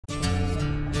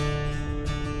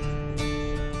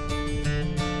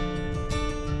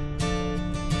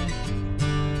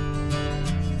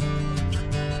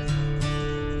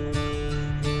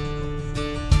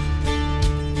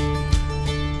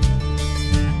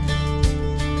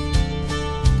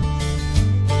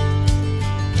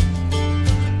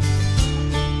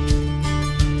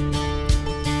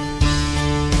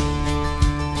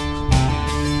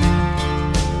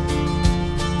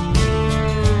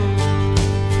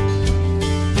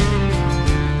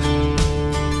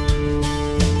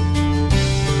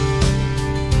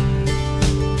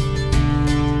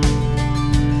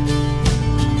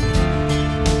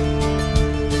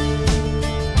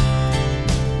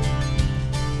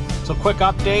So quick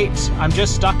update, I'm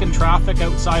just stuck in traffic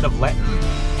outside of Lytton,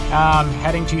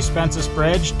 heading to Spence's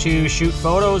Bridge to shoot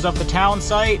photos of the town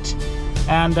site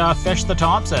and fish the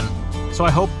Thompson. So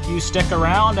I hope you stick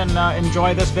around and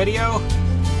enjoy this video,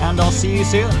 and I'll see you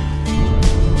soon.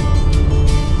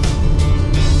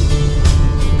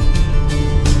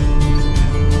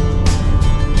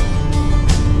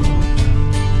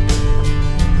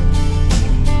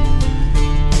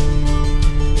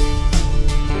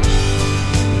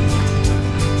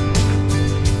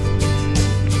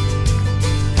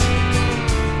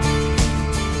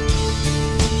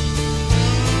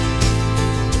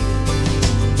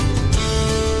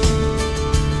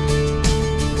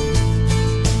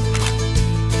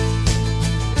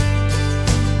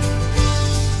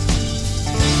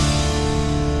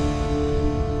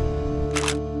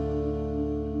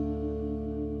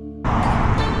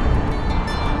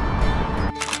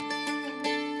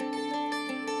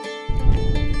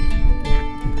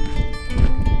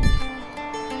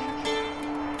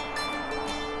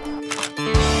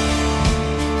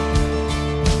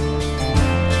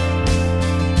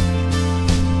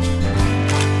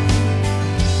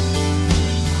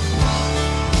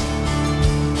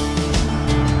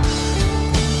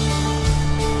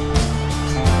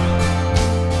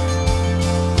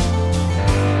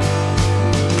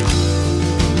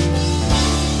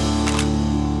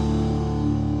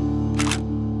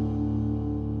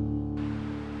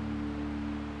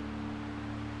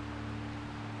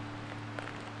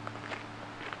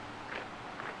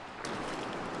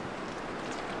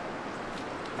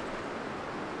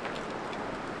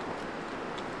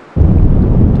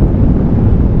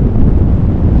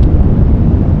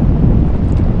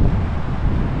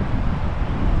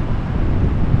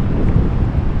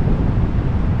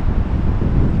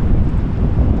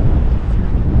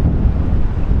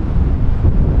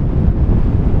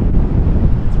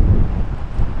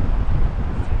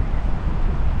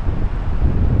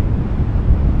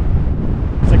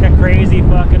 Crazy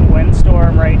fucking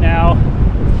windstorm right now,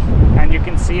 and you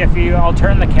can see I'll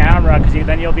turn the camera because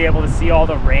then you'll be able to see all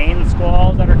the rain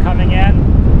squalls that are coming in.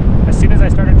 As soon as I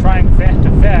started trying to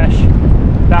fish,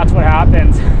 that's what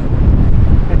happens.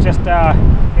 It just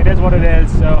it is what it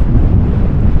is. So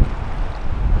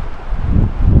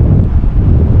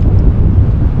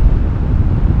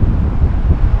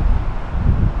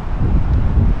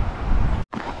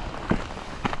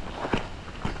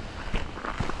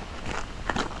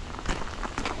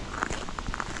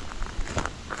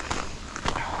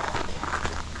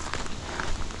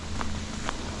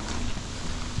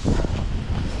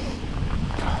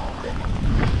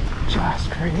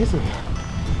just crazy.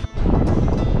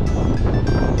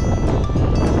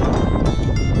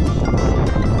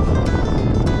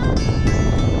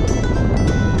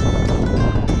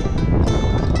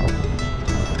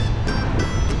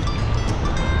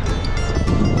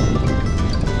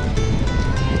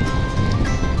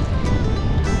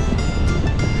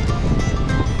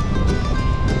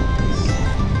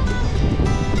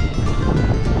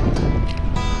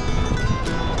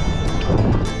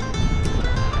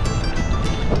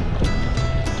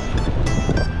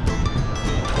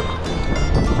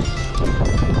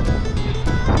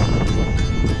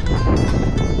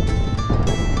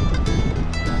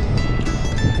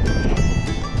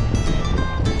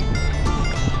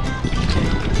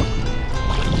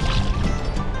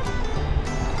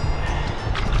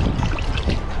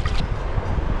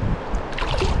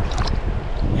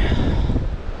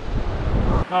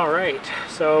 Alright,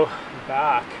 so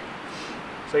back.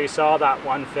 So you saw that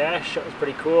one fish, it was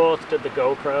pretty cool. Did the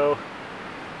GoPro.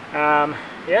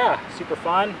 Yeah, super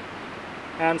fun.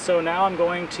 And so now I'm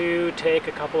going to take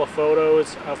a couple of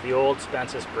photos of the old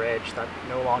Spence's Bridge that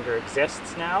no longer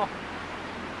exists now.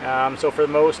 So for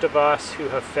most of us who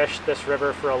have fished this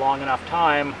river for a long enough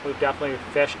time, we've definitely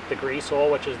fished the grease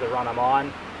hole, which is the run I'm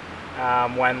on,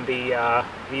 when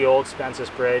the old Spence's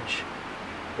Bridge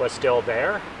was still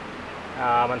there.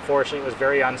 Unfortunately, it was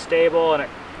very unstable, and it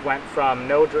went from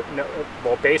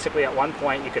well, basically at one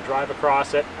point you could drive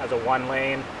across it as a one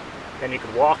lane, then you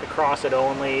could walk across it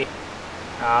only,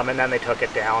 and then they took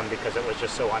it down because it was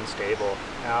just so unstable.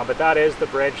 But that is the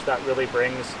bridge that really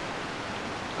brings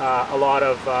a lot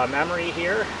of memory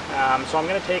here. So I'm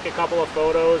going to take a couple of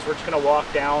photos. We're just going to walk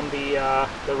down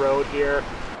the road here.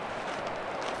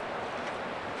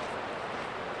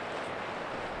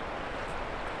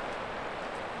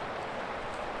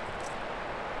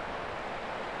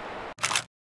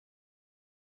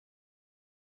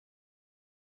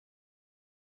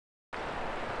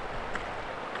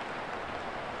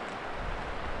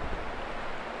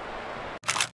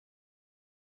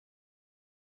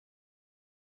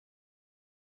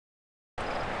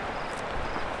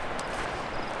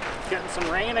 getting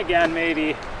some rain again,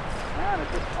 maybe. Man,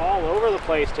 it's just all over the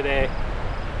place today.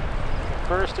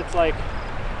 First it's like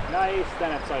nice,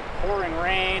 then it's like pouring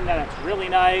rain, then it's really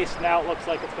nice. Now it looks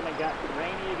like it's gonna get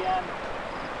rainy again.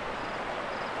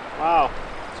 Wow.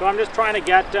 So I'm just trying to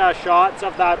get shots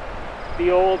of the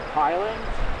old pilings.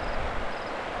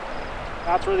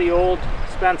 That's where the old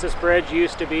Spence's Bridge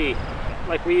used to be.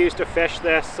 Like, we used to fish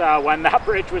this when that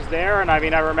bridge was there, and I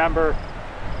mean, I remember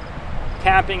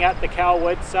camping at the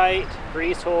Calwood site,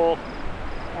 Grease Hole,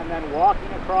 and then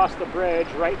walking across the bridge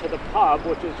right to the pub,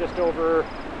 which is just over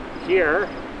here,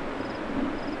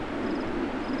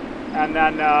 and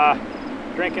then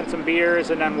drinking some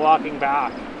beers and then walking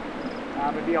back.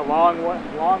 It'd be a long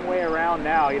way around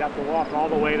now. You'd have to walk all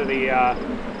the way to the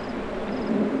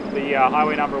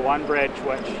Highway number 1 bridge,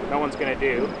 which no one's going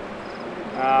to do.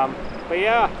 But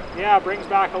yeah, it brings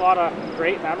back a lot of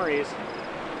great memories.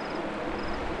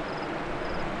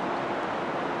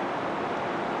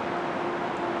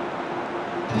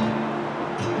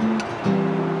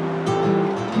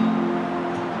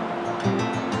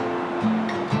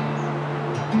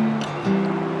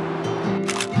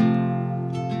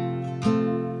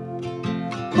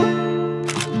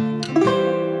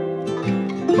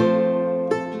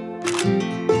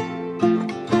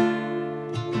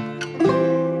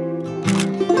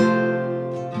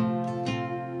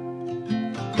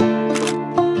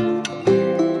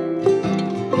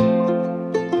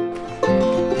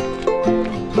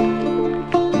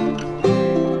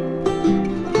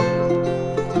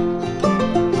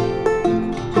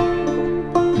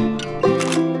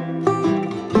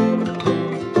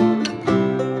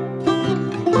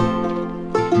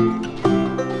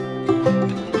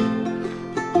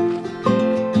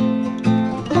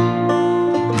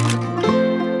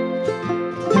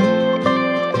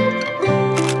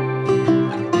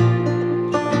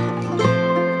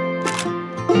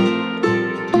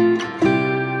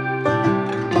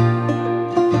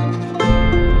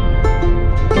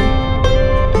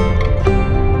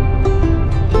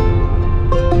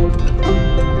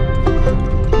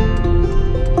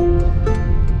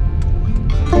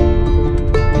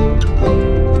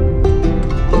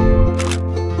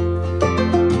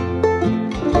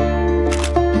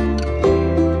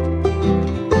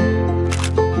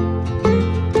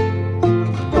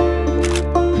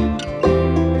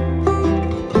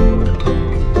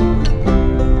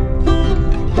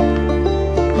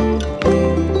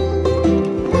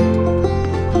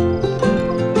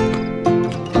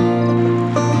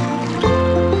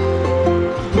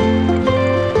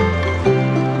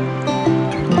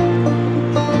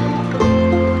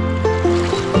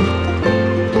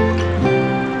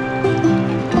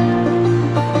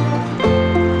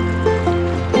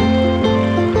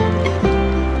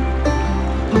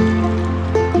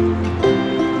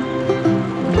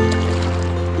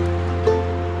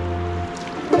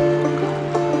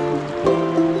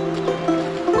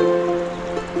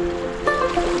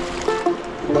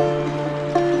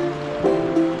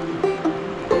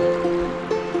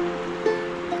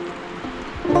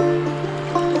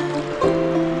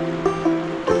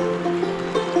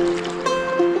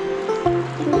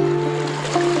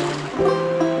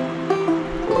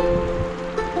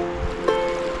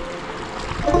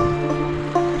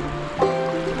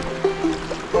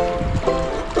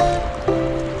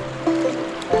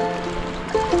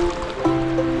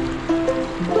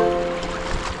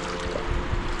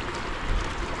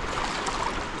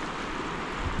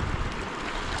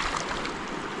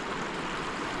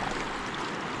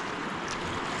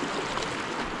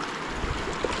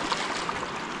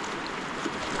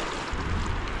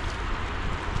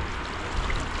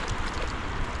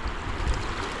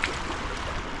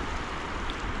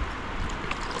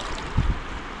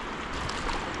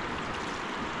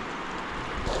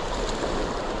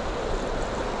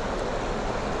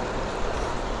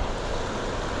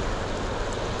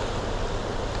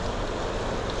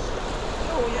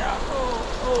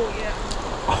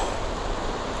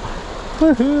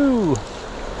 Woohoo!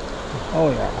 Oh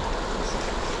yeah.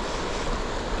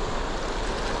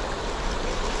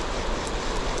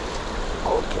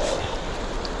 Okay.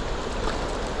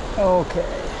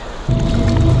 Okay.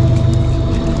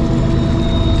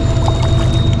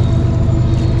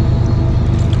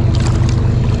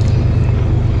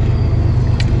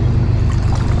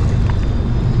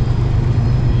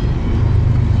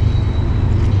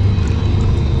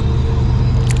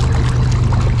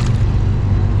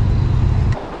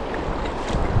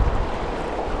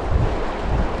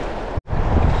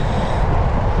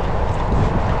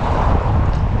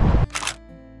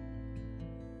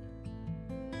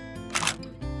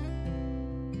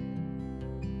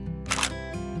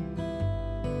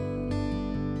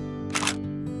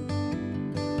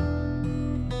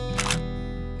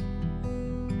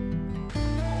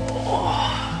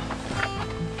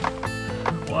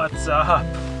 What's up?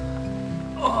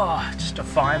 Oh, just a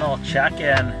final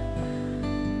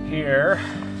check-in here.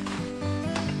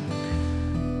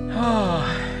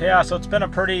 Oh, yeah, so it's been a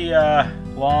pretty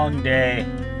long day.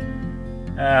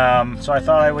 So I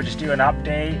thought I would just do an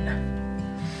update.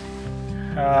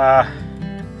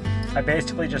 I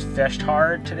basically just fished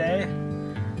hard today.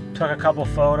 Took a couple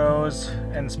photos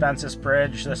in Spence's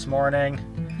Bridge this morning,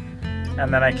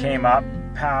 and then I came up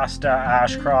past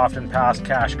Ashcroft and past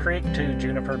Cache Creek to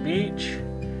Juniper Beach,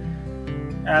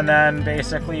 and then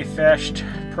basically fished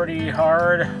pretty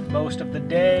hard most of the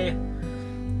day.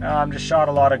 Just shot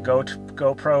a lot of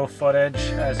GoPro footage,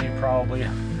 as you probably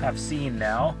have seen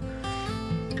now.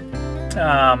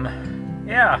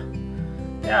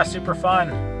 Yeah, super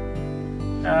fun.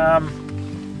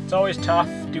 It's always tough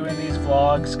doing these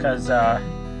vlogs because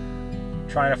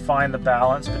trying to find the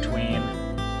balance between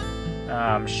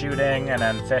shooting and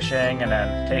then fishing and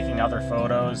then taking other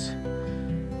photos.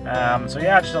 So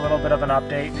yeah, just a little bit of an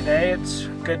update today. It's a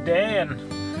good day and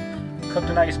cooked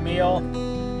a nice meal.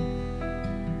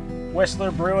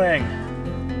 Whistler Brewing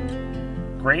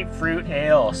grapefruit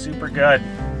ale, super good.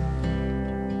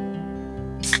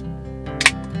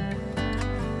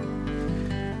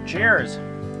 Cheers.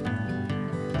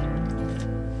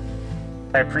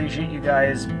 I appreciate you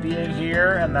guys being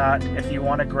here, and that if you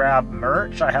want to grab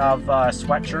merch, I have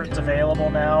sweatshirts available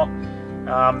now.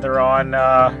 They're on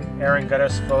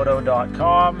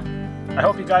aarongoodisphoto.com. I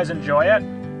hope you guys enjoy it.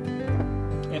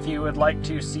 If you would like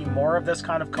to see more of this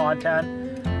kind of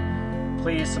content,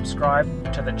 please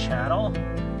subscribe to the channel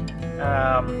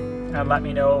and let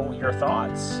me know your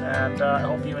thoughts. And I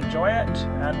hope you enjoy it,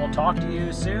 and we'll talk to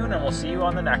you soon, and we'll see you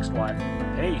on the next one.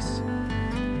 Peace.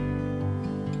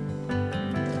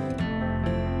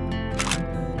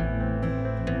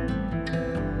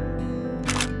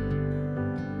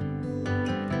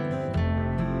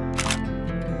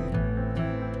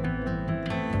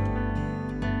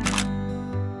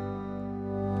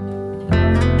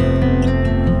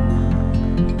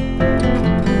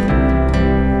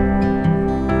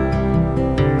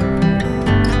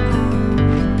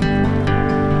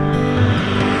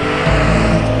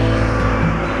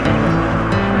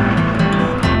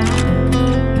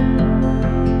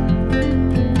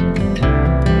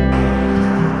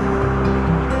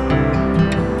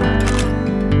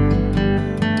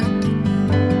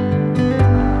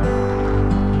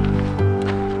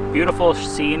 Beautiful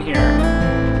scene here.